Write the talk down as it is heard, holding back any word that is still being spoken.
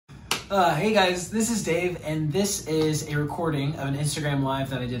Hey guys, this is Dave, and this is a recording of an Instagram Live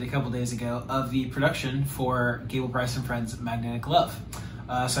that I did a couple days ago of the production for Gable Price and Friends Magnetic Love.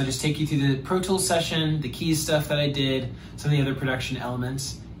 So I just take you through the Pro Tools session, the keys stuff that I did, some of the other production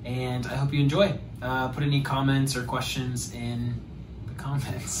elements, and I hope you enjoy. Put any comments or questions in the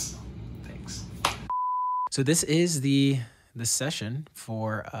comments. Thanks. So this is the session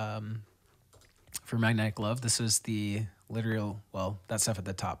for Magnetic Love. This was the literal, well, that stuff at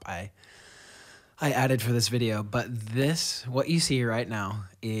the top I added for this video, but this, what you see right now,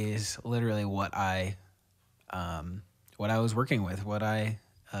 is literally what I was working with, what I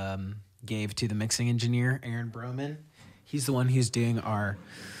gave to the mixing engineer, Aaron Broman. He's the one who's doing our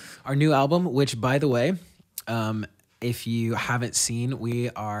new album, which, by the way, if you haven't seen,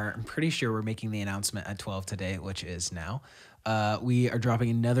 I'm pretty sure we're making the announcement at 12 today, which is now. We are dropping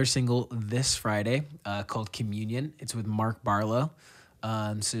another single this Friday called Communion. It's with Mark Barlow.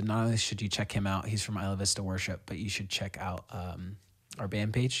 So not only should you check him out, he's from Isla Vista Worship, but you should check out our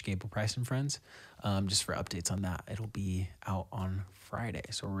band page, Gable Price and Friends, just for updates on that. It'll be out on Friday,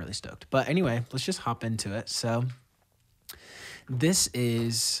 so we're really stoked. But anyway, let's just hop into it. So this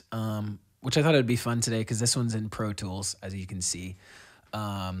is, which I thought it would be fun today because this one's in Pro Tools, as you can see.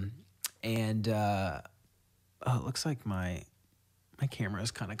 Oh, it looks like my camera is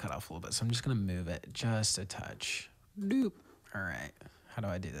kind of cut off a little bit, so I'm just going to move it just a touch. Doop. All right. How do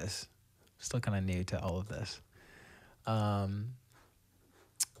I do this? Still kind of new to all of this.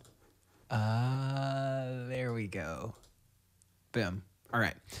 There we go. Boom. All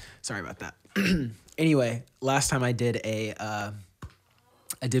right. Sorry about that. Anyway, last time I did I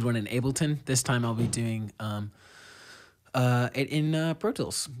did one in Ableton. This time I'll be doing it in Pro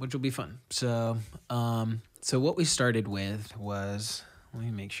Tools, which will be fun. So what we started with was, let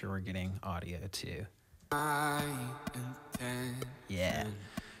me make sure we're getting audio too. Yeah.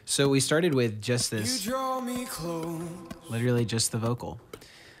 So we started with just this, literally just the vocal.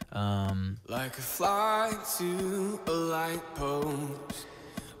 Like a fly to a light post.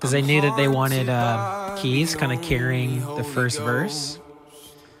 Because I knew that they wanted keys kind of carrying the first verse.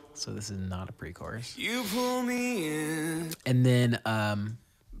 So this is not a pre-chorus. You pull me in. And then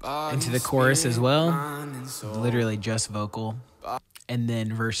into the chorus as well. Literally just vocal. And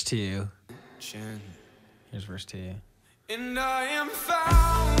then verse 2. Here's verse 2. And I am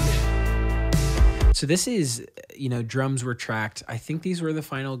found. So this is, drums were tracked. I think these were the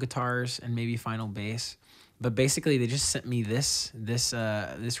final guitars and maybe final bass. But basically they just sent me this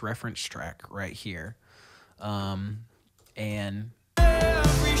reference track right here. And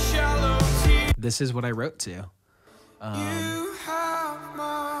this is what I wrote to.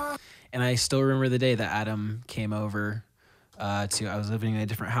 And I still remember the day that Adam came over I was living in a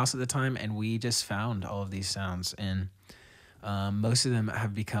different house at the time, and we just found all of these sounds, and most of them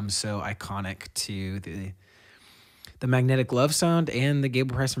have become so iconic to the Magnetic Love sound and the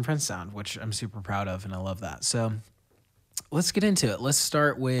Gable Price and Friends sound, which I'm super proud of, and I love that. So let's get into it. Let's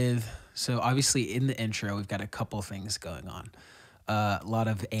start with, so obviously in the intro, we've got a couple things going on. A lot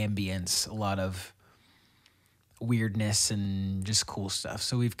of ambience, a lot of weirdness, and just cool stuff.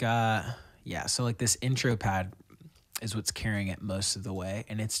 So we've got, so like this intro pad is what's carrying it most of the way,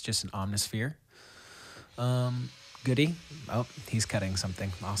 and it's just an Omnisphere. Goody. Oh, he's cutting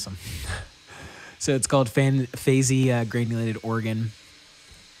something. Awesome. So it's called Phasey Granulated Organ,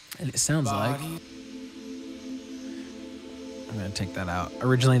 and it sounds like, I'm gonna take that out.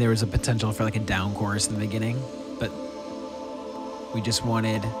 Originally there was a potential for like a down chorus in the beginning, but we just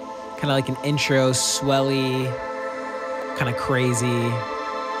wanted kind of like an intro, swelly, kind of crazy.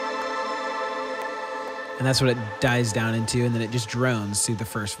 And that's what it dies down into, and then it just drones through the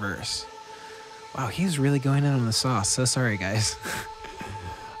first verse. Wow, he's really going in on the sauce. So sorry, guys.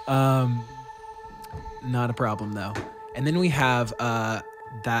 Not a problem, though. And then we have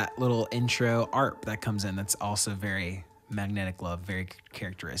that little intro ARP that comes in that's also very Magnetic Love, very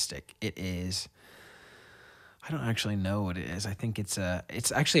characteristic. It is, I don't actually know what it is. I think it's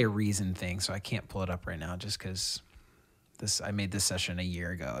actually a Reason thing, so I can't pull it up right now just because I made this session a year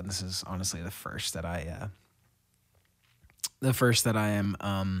ago, and this is honestly the first that I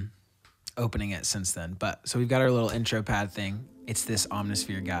am opening it since then. But so we've got our little intro pad thing. It's this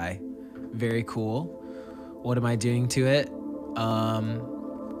Omnisphere guy, very cool. What am I doing to it?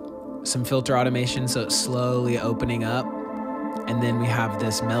 Some filter automation, so it's slowly opening up, and then we have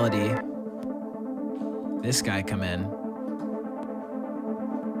this melody. This guy come in.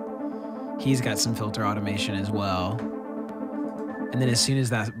 He's got some filter automation as well. And then as soon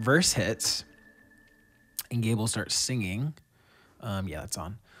as that verse hits and Gable starts singing, that's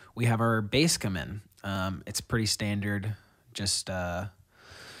on. We have our bass come in. It's pretty standard, just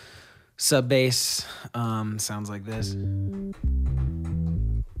Sub bass sounds like this.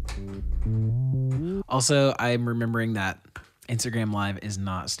 Also, I'm remembering that Instagram Live is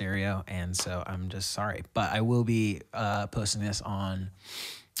not stereo, and so I'm just sorry. But I will be posting this on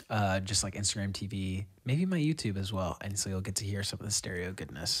just like Instagram TV, maybe my YouTube as well, and so you'll get to hear some of the stereo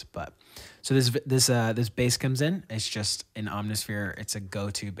goodness. But so this bass comes in. It's just an Omnisphere. It's a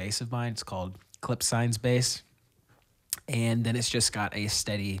go-to bass of mine. It's called Clip Signs bass, and then it's just got a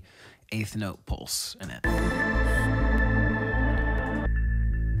steady eighth note pulse in it.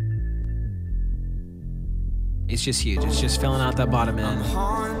 It's just huge. It's just filling out that bottom end,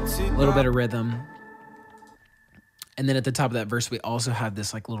 a little bit of rhythm. And then at the top of that verse, we also have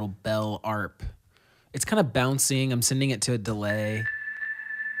this like little bell arp. It's kind of bouncing. I'm sending it to a delay.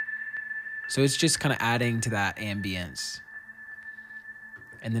 So it's just kind of adding to that ambience.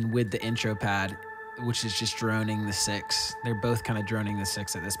 And then with the intro pad, which is just droning the 6. They're both kind of droning the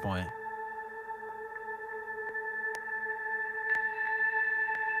 6 at this point.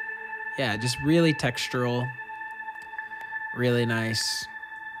 Yeah, just really textural. Really nice.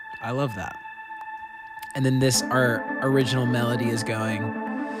 I love that. And then our original melody is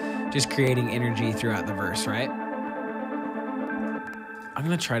going, just creating energy throughout the verse, right? I'm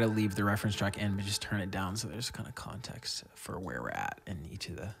gonna try to leave the reference track in, but just turn it down so there's kind of context for where we're at in each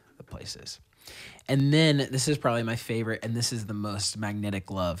of the places. And then this is probably my favorite, and this is the most magnetic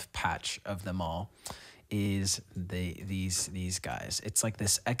love patch of them all, is these guys. It's like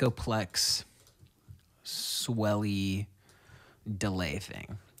this Echoplex swelly delay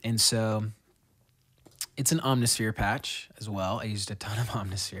thing. And so it's an Omnisphere patch as well. I used a ton of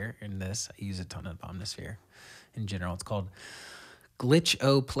Omnisphere in this. I use a ton of Omnisphere in general. It's called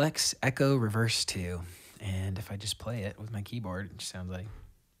Glitch-O-Plex Echo Reverse 2. And if I just play it with my keyboard, it just sounds like...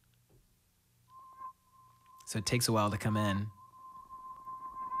 So it takes a while to come in,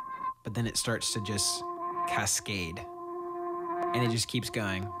 but then it starts to just cascade, and it just keeps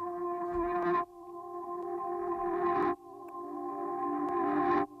going.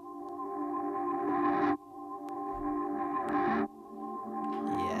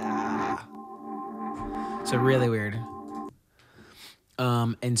 Yeah. So really weird.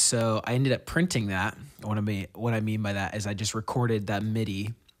 And so I ended up printing that. What I mean by that is I just recorded that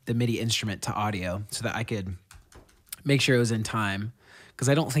the MIDI instrument to audio so that I could make sure it was in time, because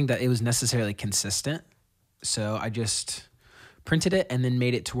I don't think that it was necessarily consistent. So I just printed it and then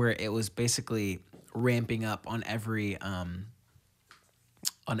made it to where it was basically ramping up on every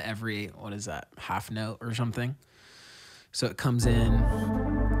what is that, half note or something. So it comes in.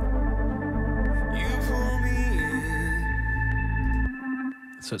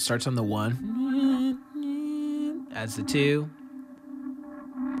 So it starts on the 1, adds the 2,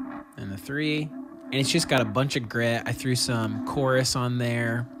 and the 3, and it's just got a bunch of grit. I threw some chorus on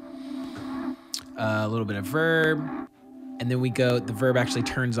there, a little bit of verb, and then the verb actually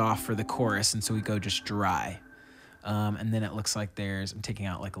turns off for the chorus, and so we go just dry. And then it looks like I'm taking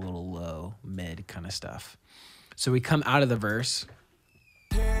out like a little low, mid kind of stuff. So we come out of the verse.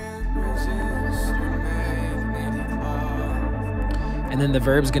 And then the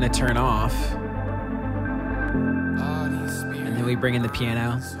verb's gonna turn off. And then we bring in the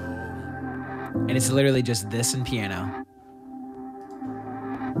piano. And it's literally just this and piano.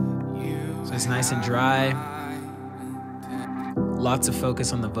 So it's nice and dry. Lots of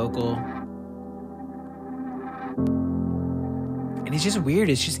focus on the vocal. And it's just weird,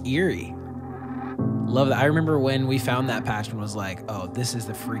 it's just eerie. Love that. I remember when we found that patch and was like, oh, this is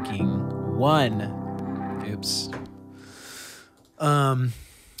the freaking one. Oops.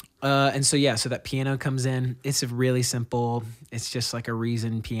 And so, yeah, so that piano comes in. It's really simple. It's just like a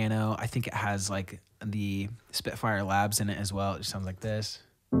Reason piano. I think it has like the Spitfire Labs in it as well. It just sounds like this.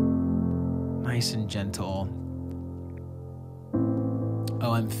 Nice and gentle.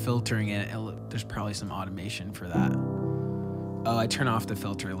 Oh, I'm filtering it. There's probably some automation for that. Oh, I turn off the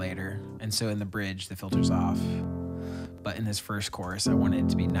filter later. And so in the bridge, the filter's off. But in this first chorus, I wanted it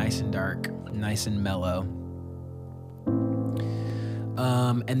to be nice and dark, nice and mellow.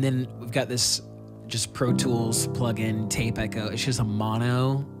 And then we've got this just Pro Tools plugin, Tape Echo. It's just a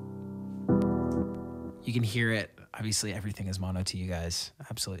mono. You can hear it. Obviously, everything is mono to you guys.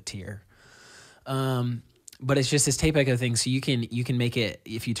 Absolute tier. But it's just this Tape Echo thing. So you can make it,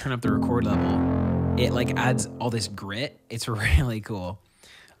 if you turn up the record level, it like adds all this grit. It's really cool.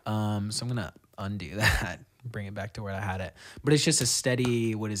 So I'm gonna undo that, bring it back to where I had it. But it's just a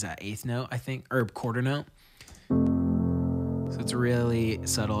steady, what is that, eighth note, I think, or quarter note. So it's really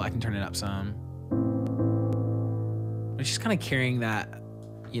subtle. I can turn it up some. It's just kind of carrying that,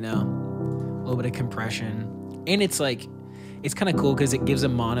 you know, a little bit of compression. And it's like, it's kind of cool because it gives a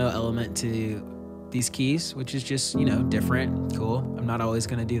mono element to these keys, which is just, you know, different, cool. I'm not always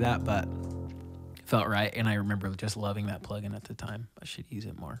going to do that, but it felt right. And I remember just loving that plugin at the time. I should use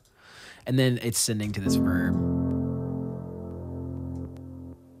it more. And then it's sending to this verb.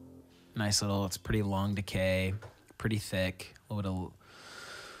 Nice little, it's pretty long decay, pretty thick, a little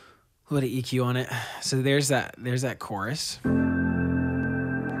bit of EQ on it. So there's that chorus.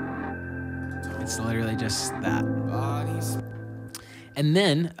 It's literally just that. And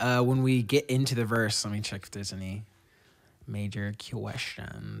then when we get into the verse, let me check if there's any major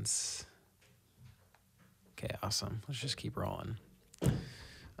questions. Okay, awesome. Let's just keep rolling.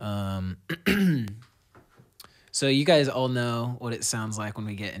 So you guys all know what it sounds like when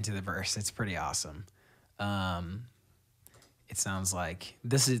we get into the verse. It's pretty awesome. It sounds like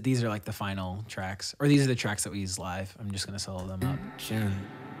these are like the final tracks, or these are the tracks that we use live. I'm just gonna solo them up.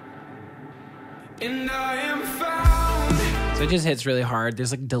 And I am found. So it just hits really hard. There's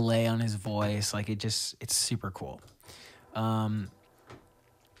like delay on his voice. Like it's super cool. And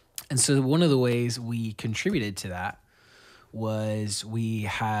so one of the ways we contributed to that was we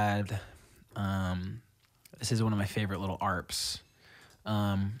had, this is one of my favorite little arps.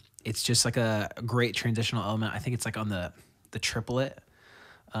 It's just like a great transitional element. I think it's like on the triplet.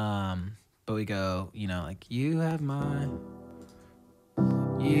 But we go, you know, like, you have my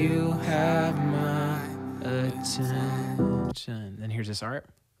attention. Then here's this arp.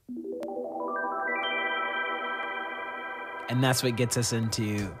 And that's what gets us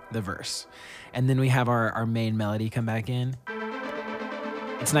into the verse. And then we have our main melody come back in.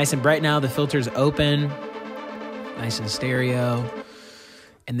 It's nice and bright now. The filter's open. Nice and stereo.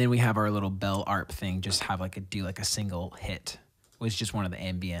 And then we have our little bell arp thing. Just have like do a single hit. Which is just one of the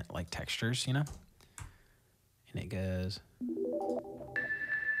ambient like textures, you know? And it goes...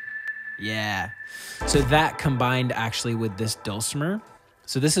 Yeah. So that combined actually with this dulcimer.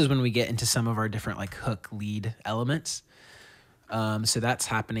 So this is when we get into some of our different like hook lead elements. So that's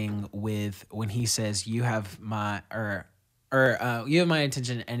happening with when he says, you have my, you have my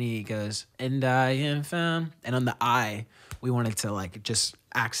attention, and he goes, and I am found. And on the I, we wanted to like just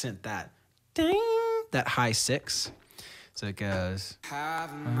accent that ding, that high 6. So it goes,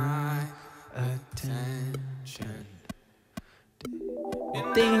 have my attention.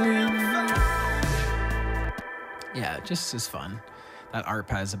 Ding. Yeah, just as fun. That arp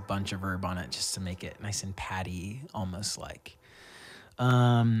has a bunch of verb on it just to make it nice and patty, almost like.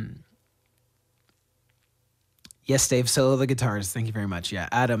 Yes, Dave, solo the guitars. Thank you very much. Yeah,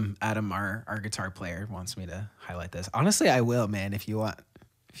 Adam, our guitar player, wants me to highlight this. Honestly, I will, man. If you want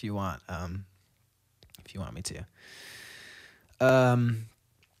me to.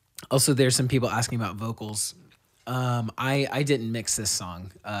 Also, there's some people asking about vocals. I didn't mix this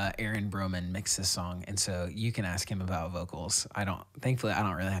song. Aaron Broman mixed this song, and so you can ask him about vocals. Thankfully, I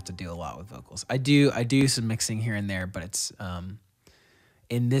don't really have to do a lot with vocals. I do some mixing here and there, but it's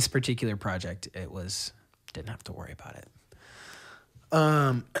in this particular project, didn't have to worry about it.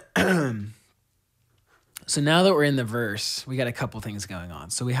 So now that we're in the verse, we got a couple things going on.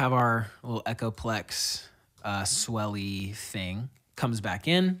 So we have our little Echoplex swelly thing comes back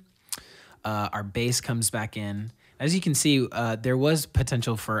in. Our bass comes back in. As you can see, there was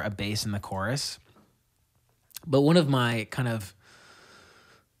potential for a bass in the chorus. But one of my kind of,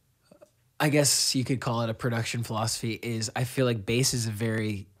 I guess you could call it a production philosophy, is I feel like bass is a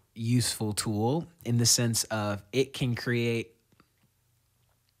very useful tool in the sense of it's going to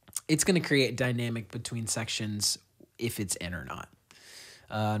create dynamic between sections if it's in or not.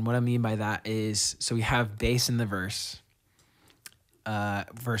 And what I mean by that is, so we have bass in the verse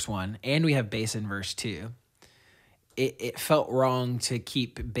 1, and we have bass in verse 2. It felt wrong to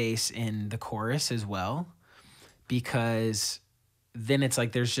keep bass in the chorus as well, because then it's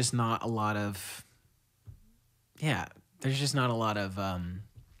like there's just not a lot of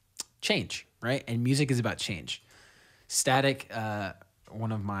change, right? And music is about change. Static,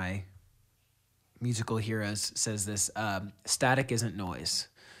 one of my musical heroes says this, static isn't noise.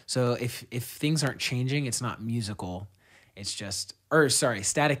 So if things aren't changing, it's not musical. It's just,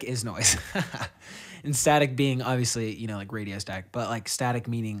 static is noise. And static being obviously, you know, like radio static, but like static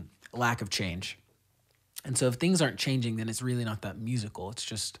meaning lack of change. And so if things aren't changing, then it's really not that musical. It's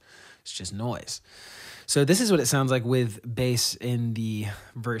just noise. So this is what it sounds like with bass in the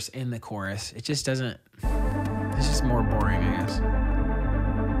verse and the chorus. It just doesn't, it's just more boring, I guess.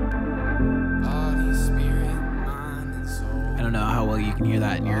 I don't know how well you can hear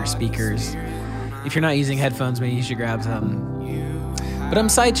that in your speakers. If you're not using headphones, maybe you should grab some. But I'm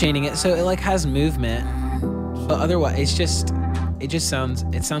sidechaining it, so it like has movement. But otherwise, it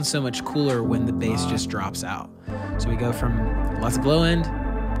sounds so much cooler when the bass just drops out. So we go from lots of low end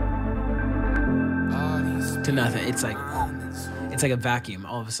to nothing. It's like a vacuum.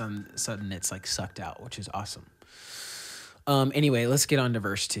 All of a sudden it's like sucked out, which is awesome. Anyway, let's get on to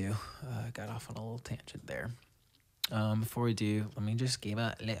verse 2. Got off on a little tangent there. Before we do, let me just give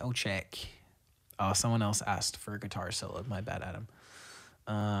a little check. Oh, someone else asked for a guitar solo. My bad, Adam.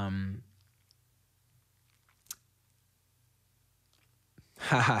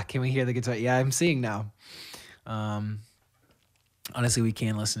 Haha, can we hear the guitar? Yeah, I'm seeing now. Honestly, we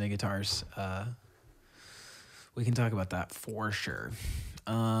can listen to guitars. We can talk about that for sure.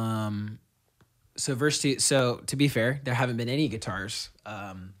 So verse 2, so to be fair, there haven't been any guitars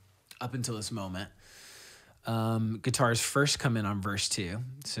up until this moment. Guitars first come in on verse 2.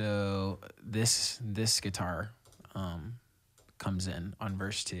 So this guitar comes in on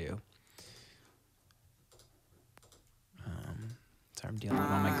verse 2. Sorry, I'm dealing with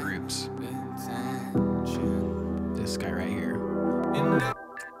all my groups. This guy right here.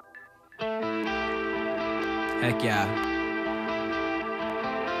 Heck yeah.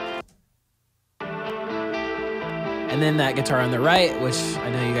 And then that guitar on the right, which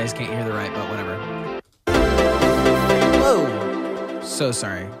I know you guys can't hear the right, but whatever. Whoa! So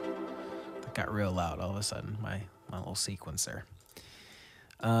sorry. That got real loud all of a sudden, my little sequencer.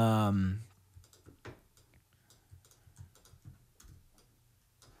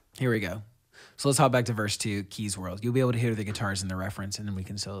 Here we go. So let's hop back to verse 2, Keys World. You'll be able to hear the guitars in the reference, and then we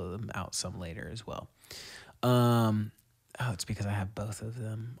can solo them out some later as well. Oh, it's because I have both of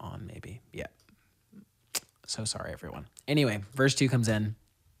them on, maybe. Yeah. So sorry, everyone. Anyway, verse 2 comes in.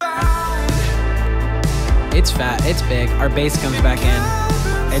 It's fat. It's big. Our bass comes back in.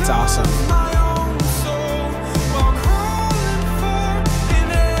 It's awesome.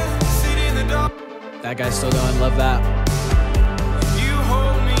 That guy's still going. Love that.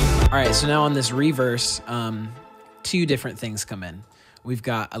 All right, so now on this reverse, 2 different things come in. We've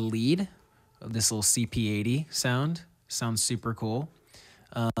got a lead of this little CP80 sound. Sounds super cool.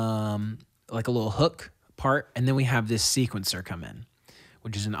 Like a little hook part. And then we have this sequencer come in,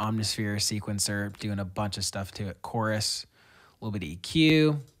 which is an Omnisphere sequencer doing a bunch of stuff to it. Chorus, a little bit of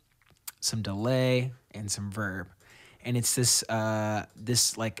EQ, some delay, and some verb. And it's this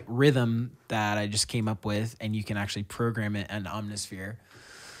this like rhythm that I just came up with, and you can actually program it in Omnisphere.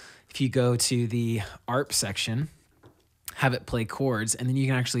 If you go to the ARP section, have it play chords, and then you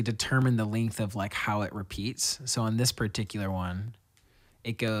can actually determine the length of like how it repeats. So on this particular one,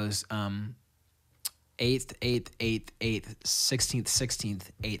 it goes 8th, 8th, 8th, 8th, 16th,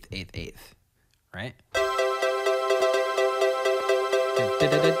 16th, 8th, 8th, 8th, right?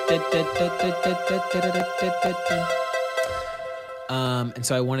 And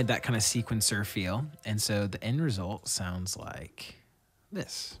so I wanted that kind of sequencer feel. And so the end result sounds like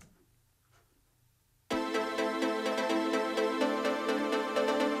this.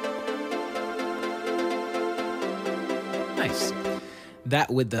 Nice. That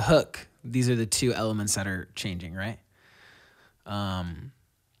with the hook, these are the 2 elements that are changing, right? So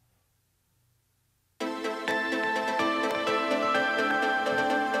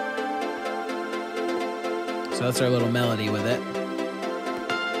that's our little melody with it.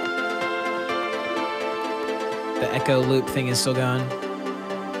 The echo loop thing is still going.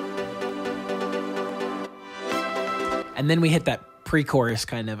 And then we hit that pre-chorus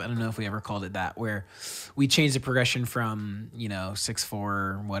kind of, I don't know if we ever called it that, where we change the progression from, 6/4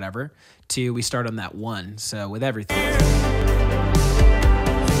 or whatever to we start on that 1. So with everything.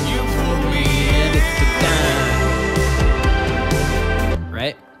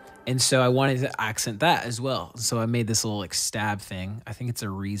 Right? And so I wanted to accent that as well. So I made this little like stab thing. I think it's a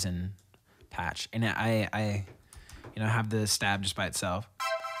Reason patch. And I have the stab just by itself.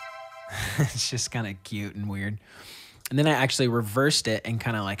 It's just kind of cute and weird. And then I actually reversed it and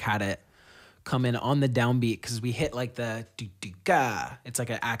kind of like had it come in on the downbeat because we hit like the do-do-ga. It's like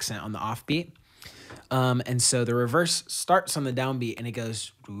an accent on the offbeat. And so the reverse starts on the downbeat and it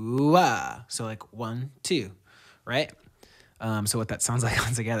goes ooh-ah. So like 1, 2, right? So what that sounds like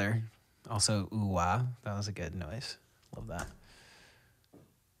all together. Also ooh-ah. That was a good noise. Love that.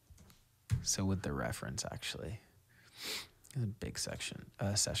 So with the reference actually. It's a big session,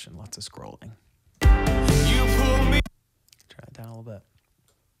 lots of scrolling. Turn it down a little bit.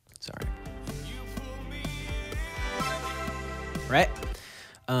 Sorry. Right?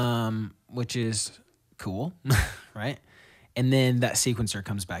 Which is cool, right? And then that sequencer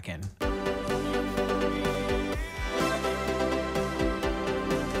comes back in.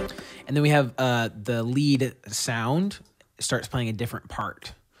 And then we have the lead sound starts playing a different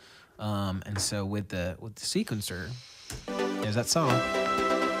part. And so with the sequencer, there's that song.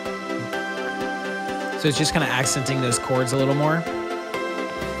 So it's just kind of accenting those chords a little more.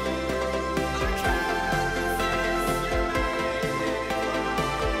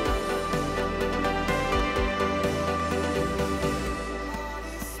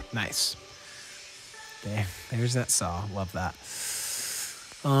 Nice. There's that saw. Love that.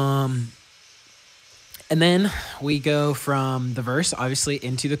 And then we go from the verse, obviously,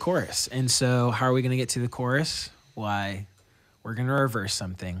 into the chorus. And so how are we going to get to the chorus? Why, we're going to reverse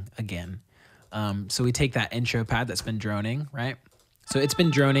something again. So we take that intro pad that's been droning, right? So it's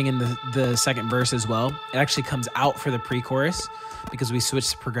been droning in the second verse as well. It actually comes out for the pre-chorus because we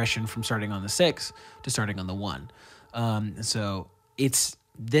switched the progression from starting on the 6 to starting on the 1. So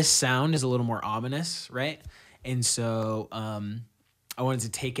this sound is a little more ominous, right? And so I wanted to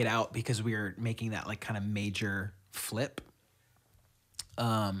take it out because we were making that like kind of major flip.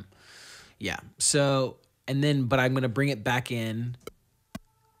 Yeah. So, and then, but I'm going to bring it back in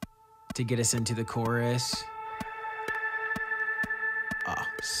to get us into the chorus. Oh,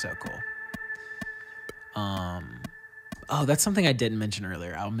 so cool. Oh, that's something I didn't mention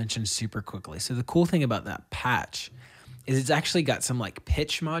earlier. I'll mention super quickly. So the cool thing about that patch is it's actually got some like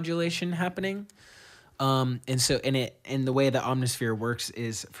pitch modulation happening. And so in the way the Omnisphere works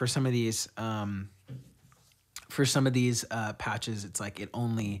is for some of these patches, it's like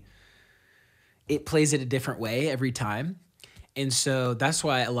it plays it a different way every time. And so that's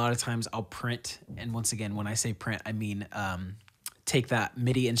why a lot of times I'll print. And once again, when I say print, I mean, take that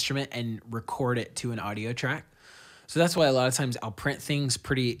MIDI instrument and record it to an audio track. So that's why a lot of times I'll print things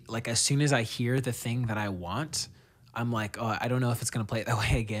pretty, like as soon as I hear the thing that I want, I'm like, oh, I don't know if it's going to play it that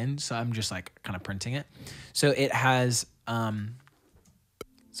way again. So I'm just like kind of printing it. So it has, so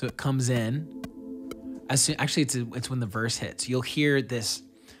it comes in as soon, actually it's when the verse hits. You'll hear this,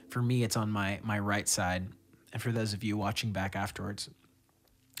 for me, it's on my right side. And for those of you watching back afterwards,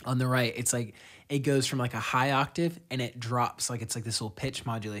 on the right, it's like, it goes from like a high octave and it drops, like it's like this little pitch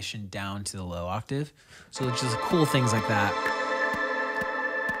modulation down to the low octave. So it's just cool things like that.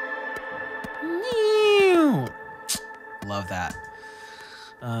 Love that.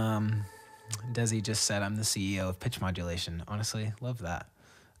 Desi just said, I'm the CEO of pitch modulation. Honestly, love that.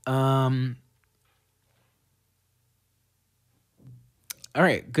 All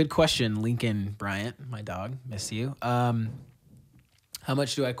right, good question, Lincoln Bryant, my dog, miss you. How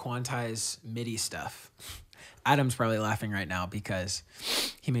much do I quantize MIDI stuff? Adam's probably laughing right now because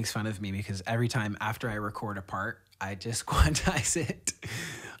he makes fun of me because every time after I record a part, I just quantize it.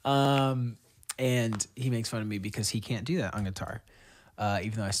 And he makes fun of me because he can't do that on guitar,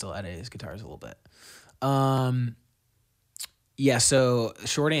 even though I still edit his guitars a little bit. Yeah, so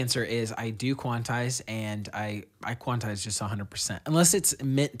short answer is I do quantize, and I quantize just 100%. Unless it's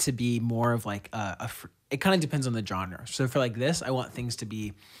meant to be more of like it kind of depends on the genre. So for like this, I want things to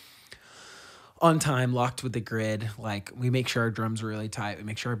be on time, locked with the grid. Like we make sure our drums are really tight. We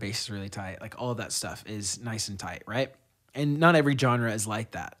make sure our bass is really tight. Like all of that stuff is nice and tight, right? And not every genre is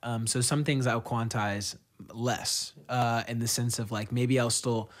like that. So some things I'll quantize less in the sense of like maybe I'll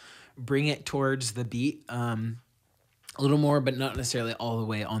still bring it towards the beat a little more, but not necessarily all the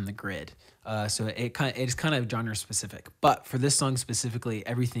way on the grid. So it's kind of genre specific. But for this song specifically,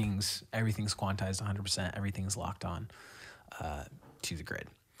 everything's quantized 100%. Everything's locked on to the grid.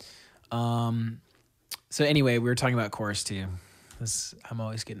 So anyway, we were talking about chorus 2. I'm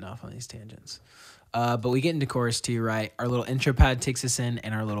always getting off on these tangents. But we get into chorus 2, right? Our little intro pad takes us in,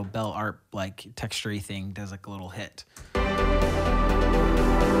 and our little bell art, like texture-y thing, does like a little hit.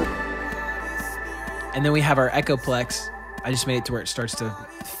 And then we have our Echoplex. I just made it to where it starts to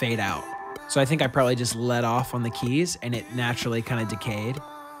fade out. So I think I probably just let off on the keys, and it naturally kind of decayed.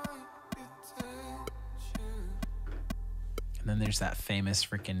 And then there's that famous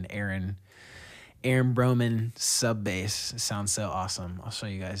freaking Aaron Broman sub bass. It sounds so awesome. I'll show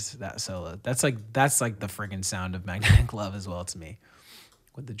you guys that solo. That's like the freaking sound of Magnetic Love as well to me,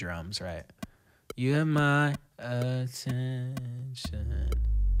 with the drums, right? You have my attention.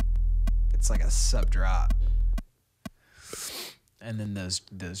 It's like a sub drop, and then those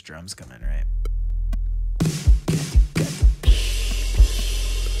drums come in, right?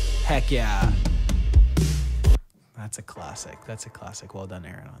 Heck yeah. That's a classic. That's a classic. Well done,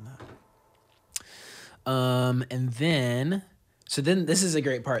 Aaron, on that. And then this is a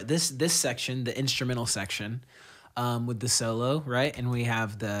great part. This section, the instrumental section, with the solo, right? And we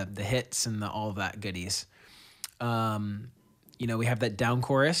have the hits and all of that goodies. You know, we have that down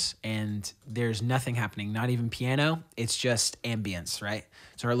chorus, and there's nothing happening, not even piano. It's just ambience, right?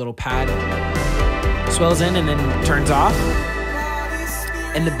 So our little pad swells in and then turns off,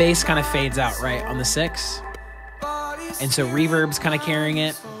 and the bass kind of fades out, right, on the 6. And so reverb's kind of carrying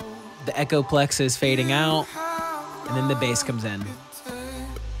it. the echoplex is fading out, and then the bass comes in.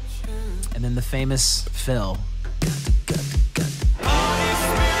 And then the famous fill.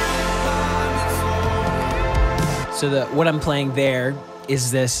 So what I'm playing there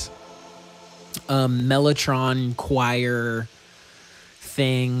is this Mellotron choir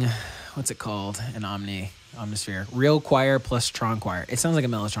thing. What's it called? An Omnisphere. Real choir plus Tron choir. It sounds like a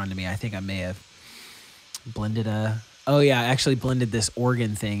Mellotron to me. I think I may have blended oh yeah, I actually blended this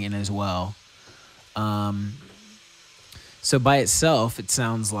organ thing in as well. So by itself, it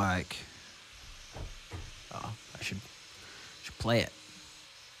sounds like, oh, I should play it.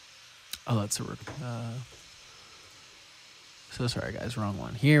 Oh, that's a, so sorry guys, wrong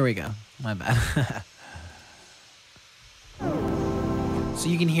one. Here we go, my bad. So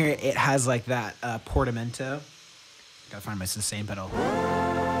you can hear it has like that portamento. Gotta find my sustain pedal.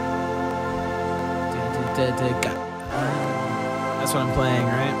 That's what I'm playing,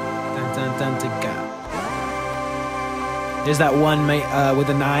 right? There's that one with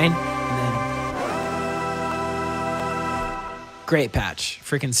a 9, and then great patch,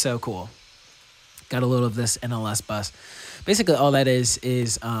 freaking so cool. Got a little of this NLS bus. Basically, all that is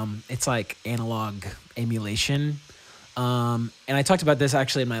it's like analog emulation. And I talked about this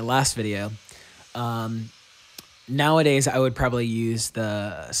actually in my last video. Nowadays, I would probably use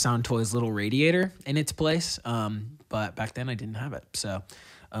the Soundtoys little radiator in its place, but back then I didn't have it. So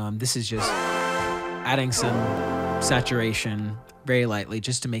this is just adding some saturation very lightly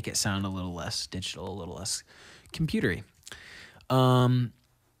just to make it sound a little less digital, a little less computery.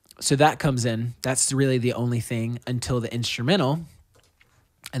 So that comes in. That's really the only thing until the instrumental.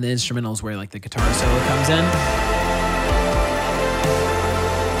 And the instrumental is where like the guitar solo comes in.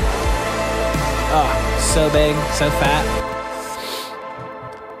 Oh, so big, so fat.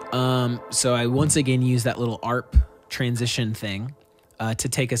 So I once again use that little ARP transition thing to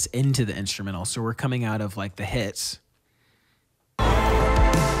take us into the instrumental. So we're coming out of like the hits.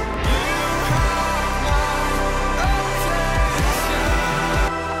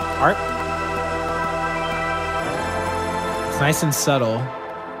 ARP. It's nice and subtle.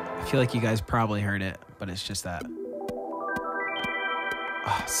 I feel like you guys probably heard it, but it's just that.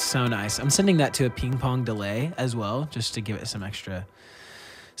 Oh, so nice. I'm sending that to a ping pong delay as well, just to give it some extra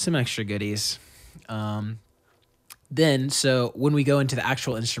goodies. Then, so when we go into the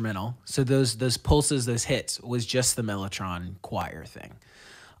actual instrumental, so those pulses, those hits was just the Mellotron choir thing.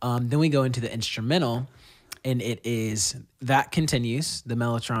 Then we go into the instrumental, and it is, that continues, the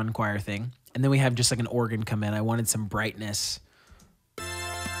Mellotron choir thing. And then we have just like an organ come in. I wanted some brightness.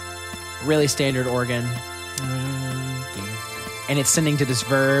 Really standard organ. And it's sending to this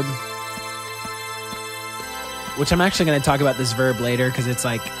verb, which I'm actually going to talk about this verb later because it's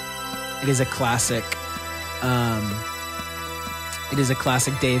like, it is a classic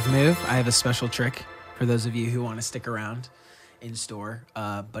Dave move. I have a special trick for those of you who want to stick around in store,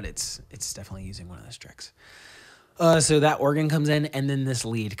 but it's definitely using one of those tricks. So that organ comes in, and then this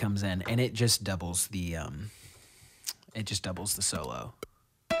lead comes in, and it just doubles the solo.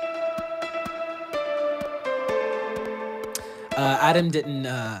 Adam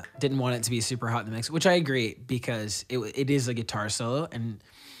didn't want it to be super hot in the mix, which I agree because it is a guitar solo,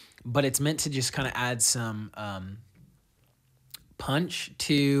 but it's meant to just kind of add some punch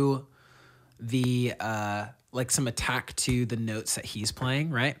to the like some attack to the notes that he's playing,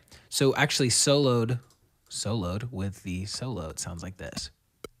 right? So actually soloed with the solo, it sounds like this.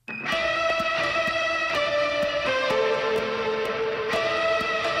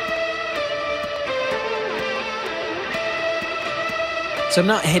 So I'm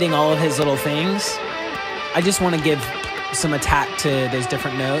not hitting all of his little things. I just want to give some attack to those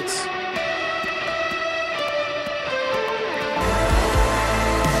different notes.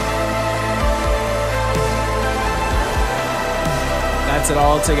 That's it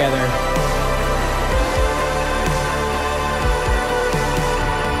all together.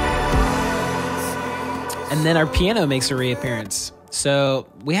 And then our piano makes a reappearance. So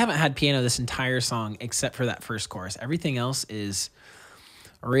we haven't had piano this entire song except for that first chorus. Everything else is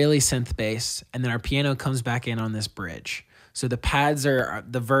really synth based, and then our piano comes back in on this bridge. So the pads the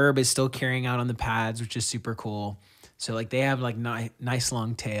verb is still carrying out on the pads, which is super cool. So like they have like nice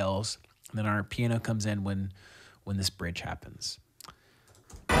long tails, and then our piano comes in when this bridge happens.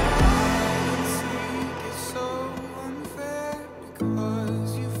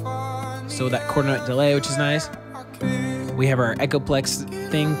 So that quarter note delay, which is nice. We have our echoplex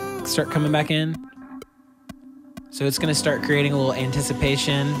thing start coming back in. So it's going to start creating a little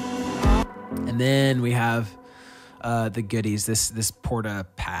anticipation. And then we have the goodies, this porta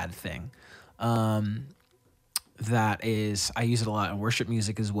pad thing. that is, I use it a lot in worship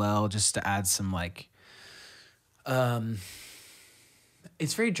music as well, just to add some like,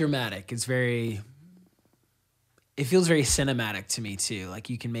 it's very dramatic. It feels very cinematic to me too. Like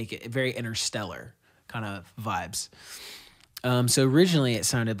you can make it very interstellar kind of vibes. So originally it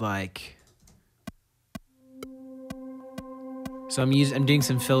sounded like, so I'm doing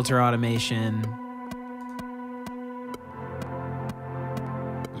some filter automation.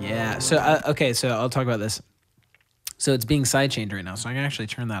 Yeah. So, okay. So I'll talk about this. So it's being sidechained right now. So I can actually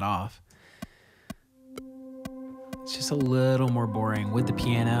turn that off. It's just a little more boring with the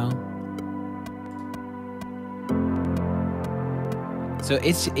piano. So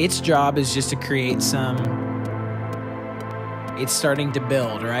its job is just to create some, it's starting to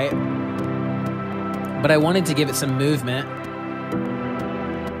build, right? But I wanted to give it some movement.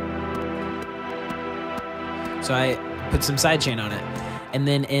 So I put some sidechain on it. And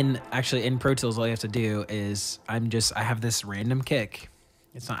then in Pro Tools, all you have to do is I have this random kick.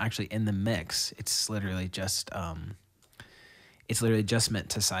 It's not actually in the mix. It's literally just meant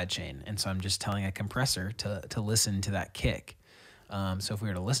to sidechain. And so I'm just telling a compressor to listen to that kick. So if we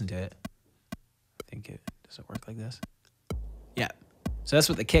were to listen to it, I think does it work like this? Yeah. So that's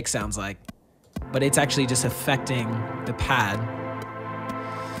what the kick sounds like, but it's actually just affecting the pad.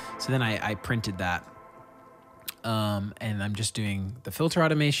 So then I printed that. And I'm just doing the filter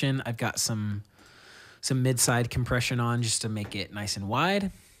automation. I've got some mid-side compression on just to make it nice and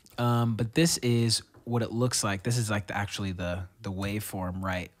wide. But this is what it looks like. This is like the waveform,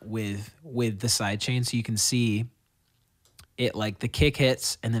 right? With the side chain. So you can see it, like the kick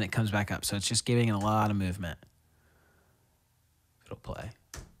hits and then it comes back up. So it's just giving it a lot of movement. It'll play.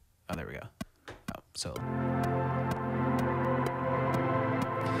 Oh, there we go. Oh, so.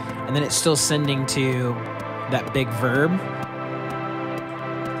 And then it's still sending to that big verb.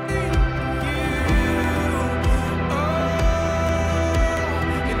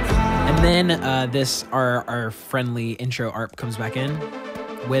 And then our friendly intro ARP comes back in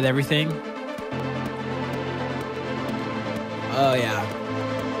with everything. Oh yeah.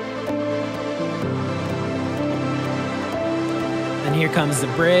 And here comes the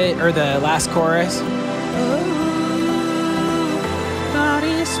bridge, or the last chorus.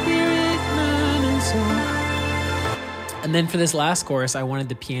 Body, spirit, mind, and soul. And then for this last chorus, I wanted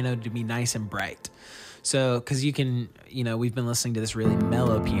the piano to be nice and bright. So, because we've been listening to this really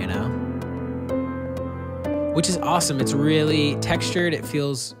mellow piano, which is awesome. It's really textured. It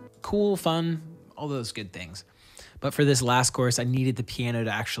feels cool, fun, all those good things. But for this last chorus, I needed the piano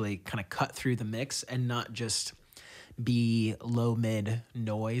to actually kind of cut through the mix and not just be low, mid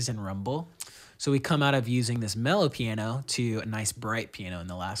noise and rumble. So we come out of using this mellow piano to a nice bright piano in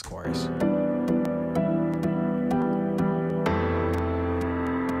the last chorus.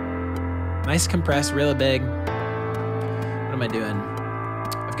 Nice compressed, really big. What am I doing?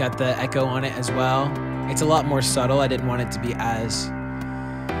 I've got the echo on it as well. It's a lot more subtle. I didn't want it to be as...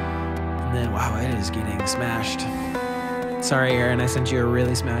 And then, wow, it is getting smashed. Sorry, Aaron, I sent you a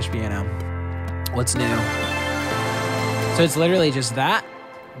really smashed piano. What's new? So it's literally just that.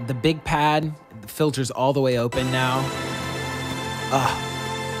 The big pad, the filter's all the way open now.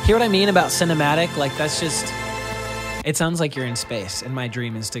 Hear what I mean about cinematic? Like, that's just... It sounds like you're in space, and my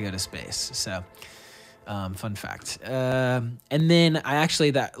dream is to go to space. So, fun fact. And then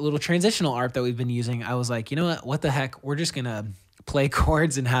that little transitional ARP that we've been using, I was like, you know what the heck? We're just going to play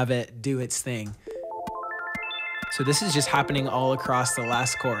chords and have it do its thing. So this is just happening all across the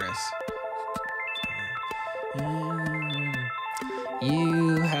last chorus.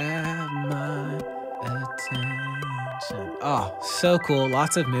 You have my attention. Oh, so cool.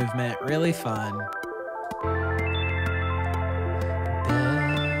 Lots of movement. Really fun.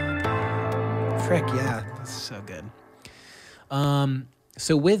 Frick, yeah. That's so good.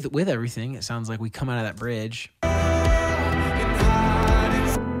 So with everything, it sounds like we come out of that bridge.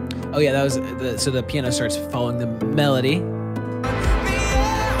 Oh yeah, that was so the piano starts following the melody. Just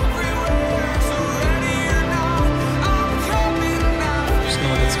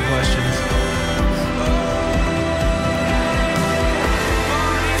gonna look at some questions.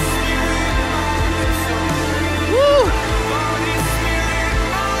 Woo!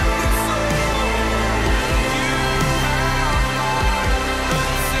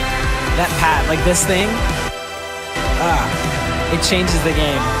 That pad, like this thing, it changes the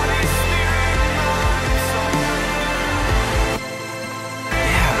game.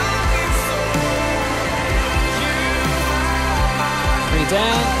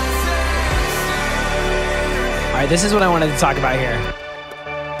 Down. All right, this is what I wanted to talk about here.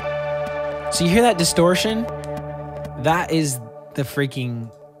 So you hear that distortion? That is the freaking...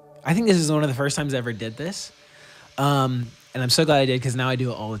 I think this is one of the first times I ever did this. And I'm so glad I did, because now I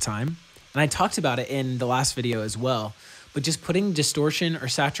do it all the time. And I talked about it in the last video as well. But just putting distortion or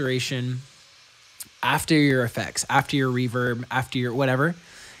saturation after your effects, after your reverb, after your whatever,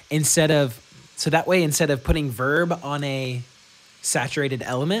 so that way, instead of putting verb on a saturated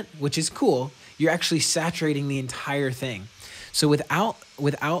element, which is cool, you're actually saturating the entire thing. So without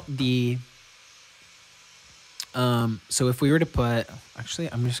the, so if we were to put,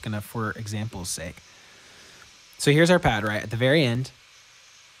 actually, I'm just gonna, for example's sake. So here's our pad, right? At the very end,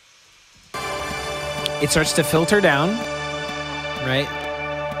 it starts to filter down, right?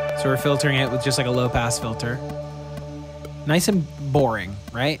 So we're filtering it with just like a low pass filter. Nice and boring,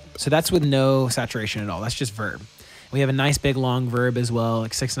 right? So that's with no saturation at all. That's just verb. We have a nice big long verb as well,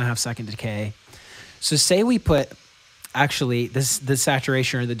 like 6.5 second decay. So say we put actually the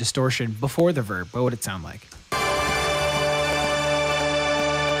saturation or the distortion before the verb, what would it sound like?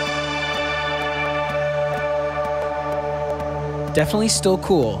 Definitely still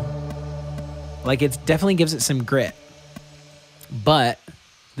cool. Like, it definitely gives it some grit. But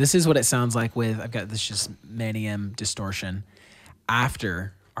this is what it sounds like with, I've got this just manium distortion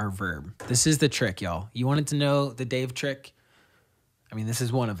after our verb. This is the trick, y'all. You wanted to know the Dave trick? I mean, this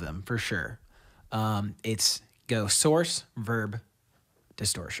is one of them for sure. It's go source, verb,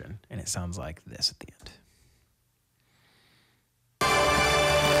 distortion. And it sounds like this at the end.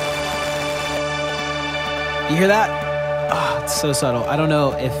 You hear that? Oh, it's so subtle. I don't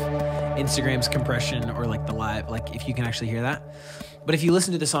know if Instagram's compression or like the live, like if you can actually hear that. But if you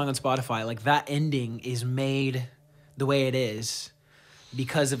listen to the song on Spotify, like that ending is made the way it is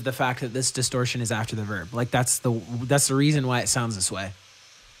because of the fact that this distortion is after the verb. Like that's the reason why it sounds this way.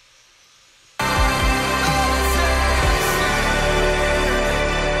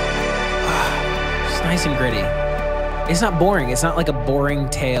 It's nice and gritty. It's not boring. It's not like a boring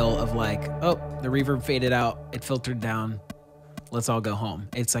tale of like, oh, the reverb faded out, it filtered down, let's all go home.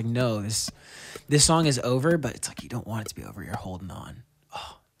 It's like, no, this song is over, but it's like you don't want it to be over. You're holding on.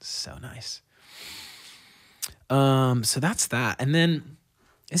 Oh, so nice. So that's that. And then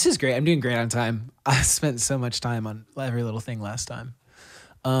this is great. I'm doing great on time. I spent so much time on every little thing last time.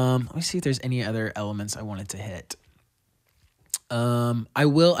 Let me see if there's any other elements I wanted to hit. I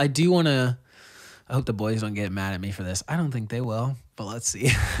hope the boys don't get mad at me for this. I don't think they will, but let's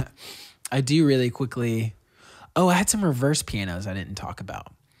see. I do really quickly. Oh, I had some reverse pianos I didn't talk about.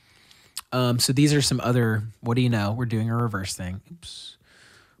 So these are some other, what do you know? We're doing a reverse thing. Oops,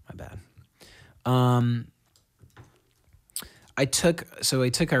 my bad. I took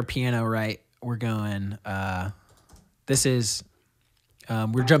our piano, right? We're going, we're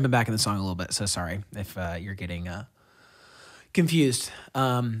jumping back in the song a little bit. So sorry if you're getting confused.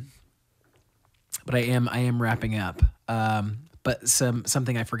 But I am wrapping up. But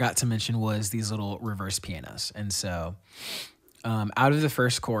something I forgot to mention was these little reverse pianos. And so out of the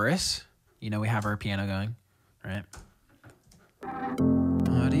first chorus, we have our piano going, right?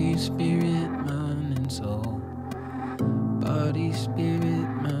 Body, spirit, mind, and soul. Body, spirit,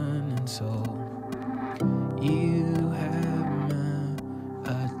 mind, and soul. You have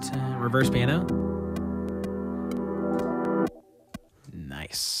my attention. Reverse piano.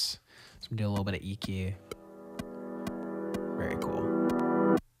 Nice. So I'm doing a little bit of EQ. Very cool.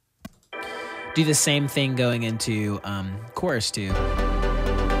 Do the same thing going into chorus too.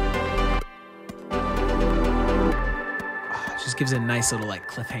 Just gives a nice little like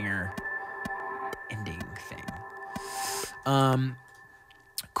cliffhanger ending thing.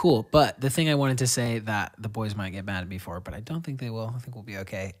 Cool. But the thing I wanted to say that the boys might get mad at me for, but I don't think they will. I think we'll be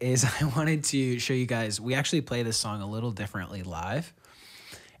okay. Is I wanted to show you guys. We actually play this song a little differently live,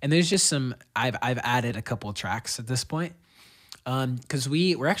 and there's just some. I've added a couple tracks at this point. Because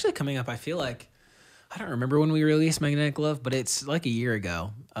we're actually coming up. I feel like I don't remember when we released Magnetic Love, but it's like a year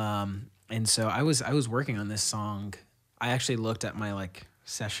ago. And so I was working on this song. I actually looked at my like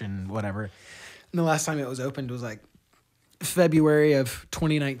session, whatever. And the last time it was opened was like February of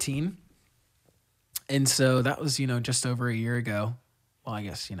 2019. And so that was, just over a year ago. Well, I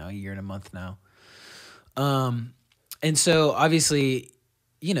guess, a year and a month now. And so obviously,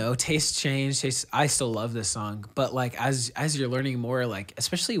 tastes change. I still love this song, but like as you're learning more, like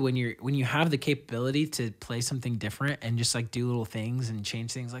especially when you have the capability to play something different and just like do little things and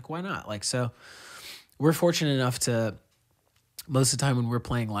change things, like why not? Like, so we're fortunate enough to, most of the time when we're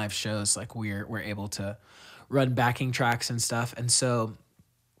playing live shows, like we're able to run backing tracks and stuff, and so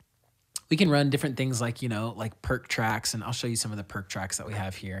we can run different things like like perk tracks, and I'll show you some of the perk tracks that we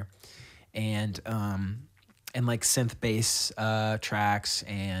have here, and like synth bass tracks.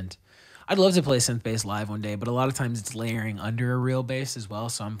 And I'd love to play synth bass live one day, but a lot of times it's layering under a real bass as well.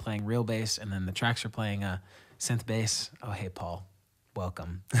 So I'm playing real bass, and then the tracks are playing synth bass. Oh, hey, Paul.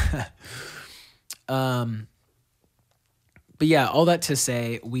 Welcome. But yeah, all that to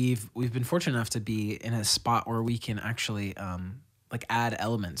say, we've been fortunate enough to be in a spot where we can actually like add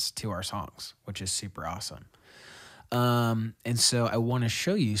elements to our songs, which is super awesome. And so I want to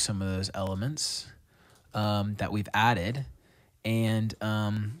show you some of those elements that we've added, and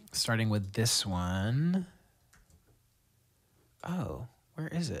starting with this one. Oh, where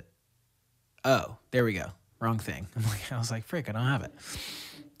is it? Oh, there we go. Wrong thing. I was like, frick, I don't have it.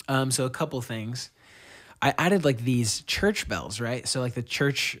 So a couple things. I added like these church bells, right? So like the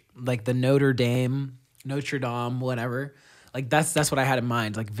church, like the Notre Dame, whatever. Like that's what I had in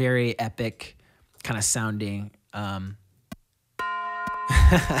mind. Like very epic kind of sounding. And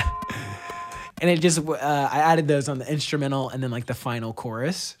it just, I added those on the instrumental and then like the final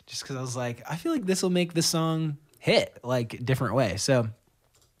chorus, just because I was like, I feel like this will make the song hit like different way. So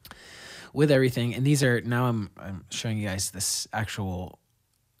with everything, and these are, now I'm showing you guys this actual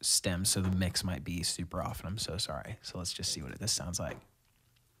stem, so the mix might be super off, and I'm so sorry. So let's just see what this sounds like.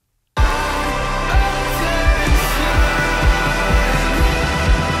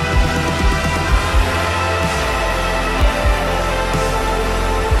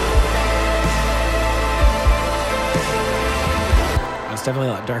 It's definitely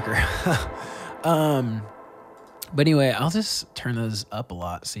a lot darker. But anyway, I'll just turn those up a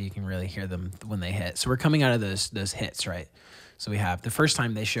lot so you can really hear them when they hit. So we're coming out of those hits, right? So we have, the first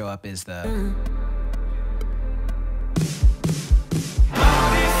time they show up is the...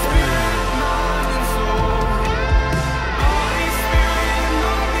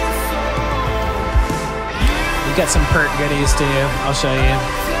 You got some perk goodies too. I'll show you.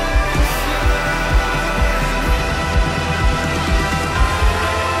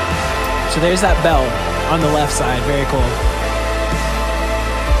 So there's that bell on the left side. Very cool.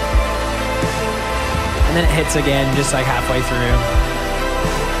 And then it hits again, just like halfway through.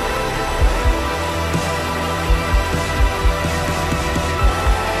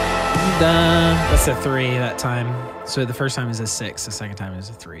 Done. That's a 3 that time. So the first time is a 6, the second time is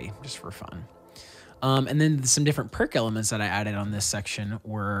a 3, just for fun. And then some different perk elements that I added on this section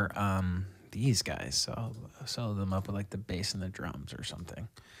were these guys. So I'll solo them up with like the bass and the drums or something.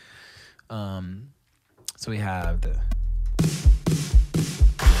 So we have the...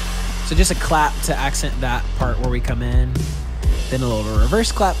 So just a clap to accent that part where we come in. Then a little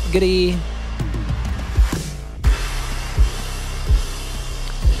reverse clap goodie.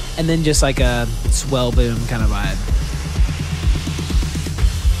 And then just like a swell boom kind of vibe.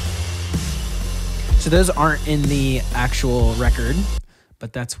 So those aren't in the actual record,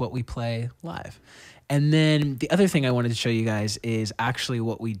 but that's what we play live. And then the other thing I wanted to show you guys is actually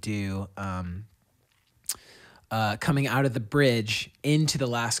what we do coming out of the bridge into the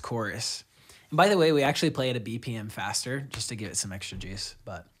last chorus. And by the way, we actually play at a BPM faster just to give it some extra juice,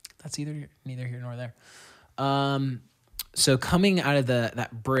 but that's neither here nor there. So coming out of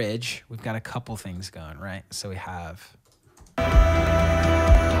that bridge, we've got a couple things going, right? So we have...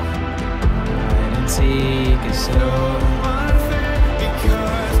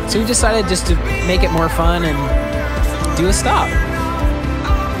 So we decided just to make it more fun and do a stop.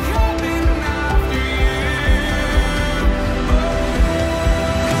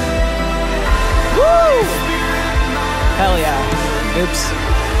 Woo! Hell yeah. Oops.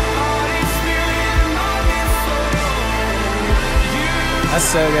 That's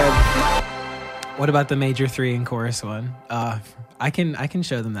so good. What about the major 3 and chorus 1? I can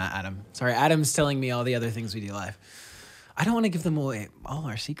show them that, Adam. Sorry, Adam's telling me all the other things we do live. I don't want to give them away all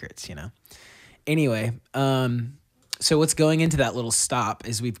our secrets, you know. Anyway, so what's going into that little stop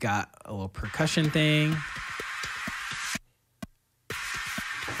is we've got a little percussion thing.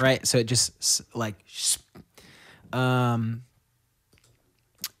 Right, so it just like, and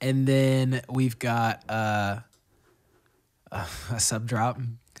then we've got a sub drop,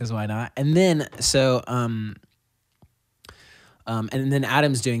 because why not? And then, so, and then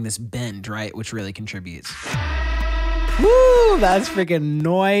Adam's doing this bend, right, which really contributes. Woo, that's freaking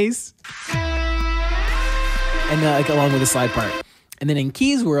noise. And like along with the slide part. And then in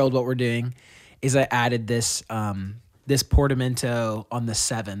Keys World, what we're doing is I added this this portamento on the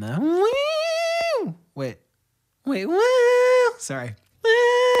 7. The wait, woo. Sorry.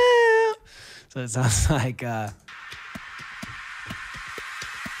 Woo. So it sounds like oh,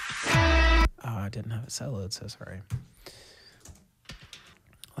 I didn't have it soloed, so sorry.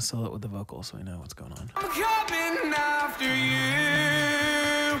 I'll solo it with the vocals so we know what's going on. I'm coming after you.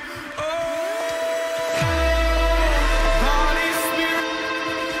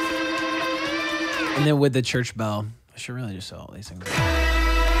 And then with the church bell, I should really just solo all these things.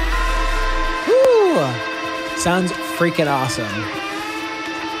 Woo! Sounds freaking awesome.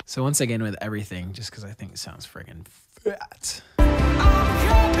 So once again with everything, just because I think it sounds freaking fat.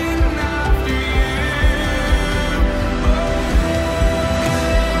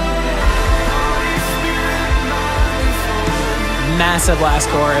 Massive last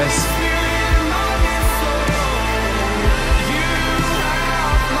chorus.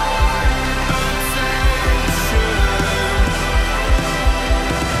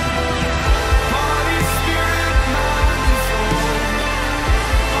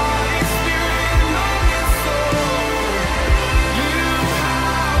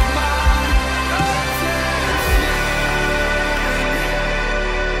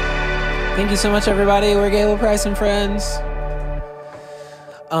 Thank you so much, everybody. We're Gable Price and friends.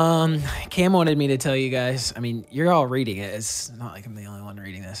 Cam wanted me to tell you guys, I mean, you're all reading it. It's not like I'm the only one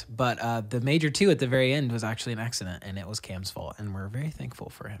reading this, but the major 2 at the very end was actually an accident, and it was Cam's fault, and we're very thankful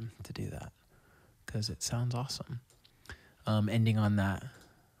for him to do that because it sounds awesome. Ending on that,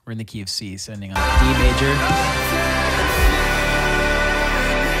 we're in the key of C, so ending on D major.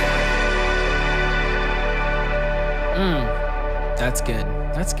 That's good.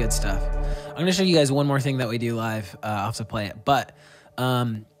 That's good stuff. I'm going to show you guys one more thing that we do live. I'll have to play it. But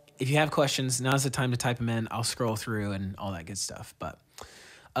if you have questions, now's the time to type them in. I'll scroll through and all that good stuff. But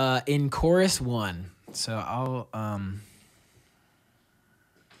in chorus 1, so I'm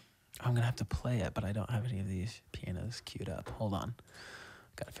going to have to play it, but I don't have any of these pianos queued up. Hold on.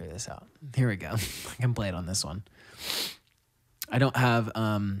 Got to figure this out. Here we go. I can play it on this one. I don't have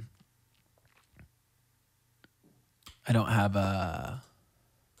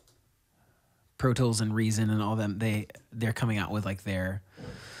Pro Tools and Reason and all them. They're coming out with like their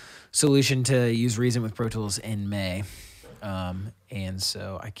solution to use Reason with Pro Tools in May, and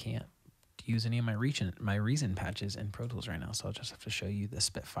so I can't use any of my Reason patches in Pro Tools right now. So I'll just have to show you the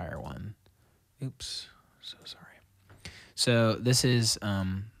Spitfire one. Oops, so sorry. So this is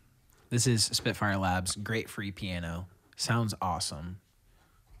Spitfire Labs. Great free piano. Sounds awesome.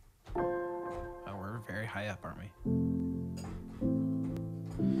 Oh, we're very high up, aren't we?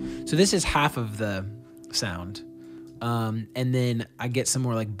 So this is half of the sound. And then I get some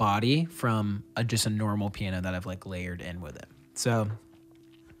more like body from just a normal piano that I've like layered in with it. So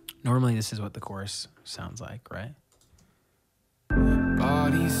normally this is what the chorus sounds like, right?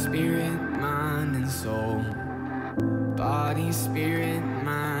 Body, spirit, mind, and soul. Body, spirit,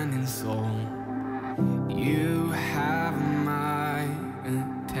 mind, and soul. You have my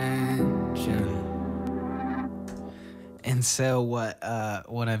attention. And so what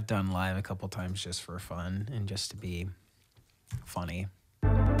I've done live a couple times just for fun and just to be funny,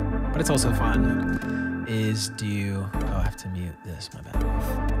 but it's also fun, is do, oh, I have to mute this, my bad.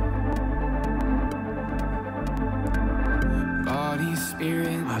 Body,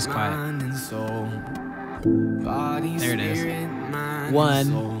 spirit, mind, and soul. Body, there it is. Spirit, mind, 1.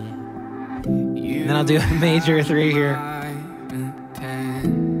 And then I'll do a major 3 here.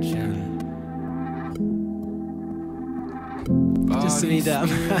 Just to be dumb.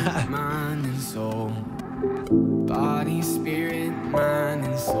 Mind and soul. Body, spirit, mind,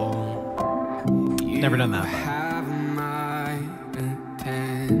 and soul. Never done that. Have my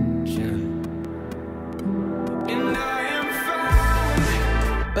attention. And I am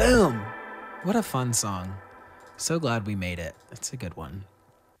found. Boom! What a fun song. So glad we made it. It's a good one.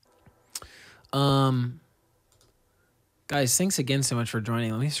 Guys, thanks again so much for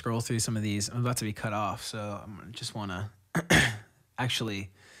joining. Let me scroll through some of these. I'm about to be cut off, so I just want to actually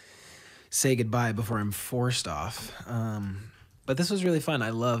say goodbye before I'm forced off. But this was really fun.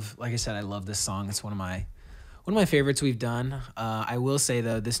 Like I said, I love this song. It's one of my favorites we've done. I will say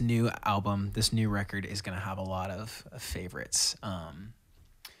though, this new album, this new record is gonna have a lot of favorites.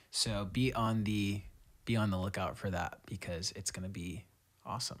 So be on the lookout for that because it's gonna be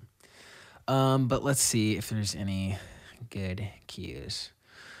awesome. But let's see if there's any good cues.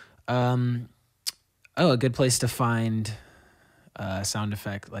 Oh, a good place to find sound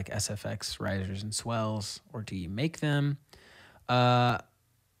effect like SFX risers and swells, or do you make them? A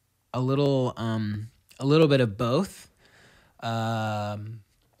little bit of both. I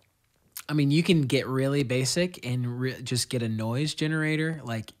mean, you can get really basic and just get a noise generator,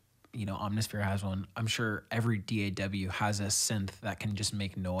 like, you know, Omnisphere has one. I'm sure every DAW has a synth that can just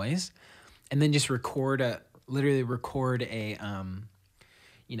make noise, and then just literally record a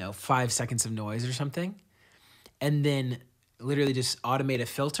 5 seconds of noise or something, and then literally just automate a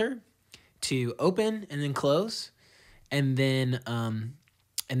filter to open and then close, and then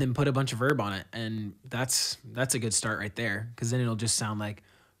put a bunch of verb on it, and that's a good start right there, because then it'll just sound like,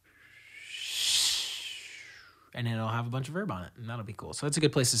 and it'll have a bunch of verb on it, and that'll be cool. So that's a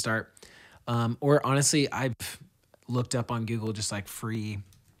good place to start. Or honestly, I've looked up on Google just like free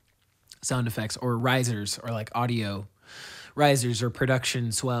sound effects or risers or like audio risers or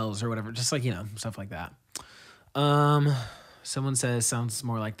production swells or whatever, just like, stuff like that. Um, Someone says sounds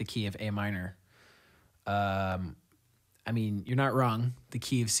more like the key of A minor. I mean, you're not wrong. The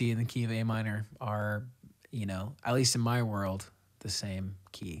key of C and the key of A minor are, at least in my world, the same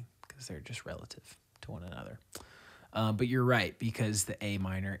key because they're just relative to one another. But you're right, because the A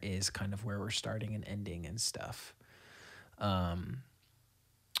minor is kind of where we're starting and ending and stuff. Yeah.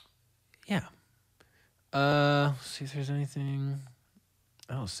 See if there's anything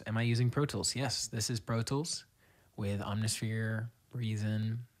else. Am I using Pro Tools? Yes, this is Pro Tools with Omnisphere,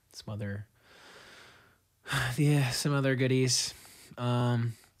 Reason, some other goodies.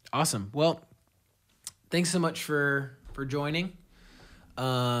 Awesome. Well, thanks so much for joining.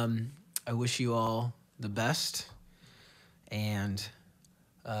 I wish you all the best, and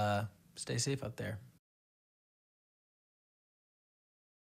stay safe out there.